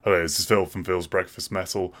Hello, this is Phil from Phil's Breakfast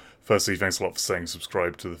Metal. Firstly, thanks a lot for saying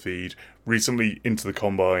subscribe to the feed. Recently, Into the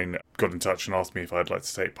Combine got in touch and asked me if I'd like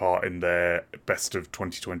to take part in their Best of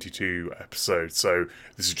 2022 episode. So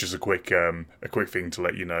this is just a quick thing to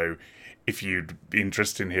let you know if you'd be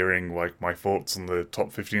interested in hearing like my thoughts on the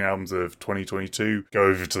top 15 albums of 2022. Go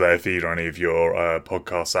over to their feed or any of your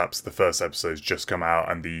podcast apps. The first episode's just come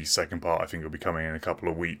out, and the second part I think will be coming in a couple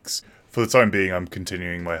of weeks. For the time being, I'm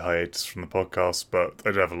continuing my hiatus from the podcast, but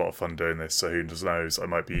I do have a lot of fun doing this, so who knows, I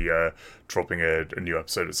might be dropping a new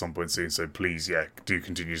episode at some point soon, so please, do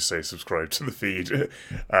continue to stay subscribed to the feed.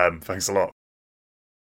 Thanks a lot.